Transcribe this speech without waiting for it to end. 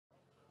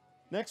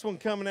Next one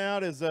coming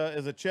out is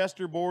a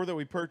Chester boar that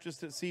we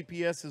purchased at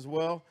CPS as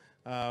well.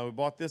 We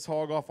bought this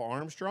hog off of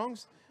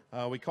Armstrong's.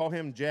 We call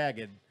him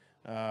Jagged.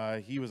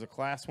 He was a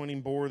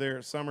class-winning boar there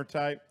at Summer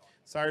Type,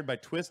 sired by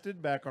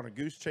Twisted back on a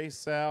Goose Chase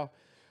sow.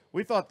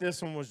 We thought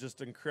this one was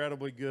just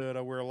incredibly good,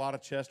 where a lot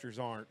of Chesters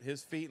aren't.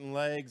 His feet and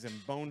legs and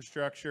bone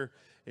structure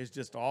is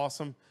just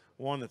awesome.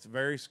 One that's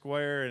very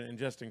square and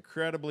just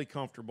incredibly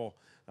comfortable.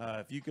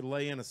 If you could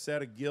lay in a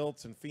set of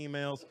gilts and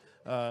females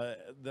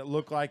that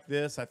look like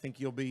this, I think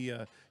you'll be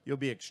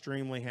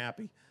extremely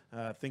happy.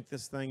 I think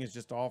this thing is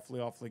just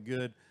awfully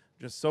good.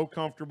 Just so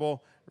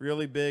comfortable,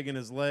 really big in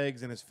his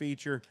legs and his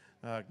feature.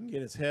 Can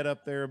get his head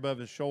up there above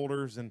his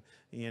shoulders, and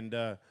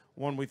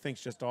one we think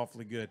is just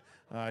awfully good.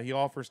 He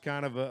offers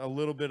kind of a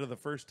little bit of the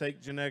first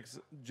take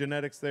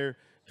genetics there.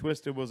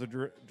 Twisted was a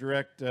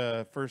direct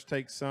first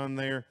take son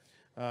there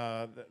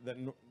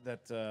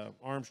that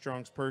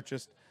Armstrong's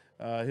purchased.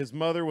 His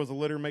mother was a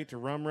litter mate to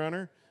Rum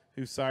Runner,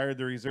 who sired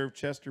the reserve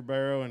Chester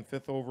Barrow and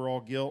 5th overall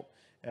gilt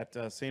at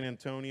San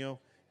Antonio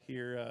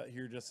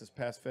here just this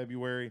past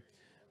February.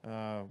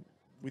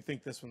 We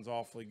think this one's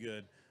awfully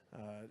good.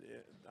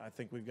 I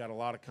think we've got a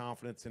lot of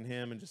confidence in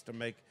him, and just to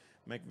make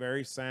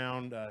very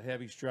sound,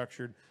 heavy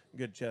structured,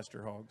 good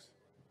Chester hogs.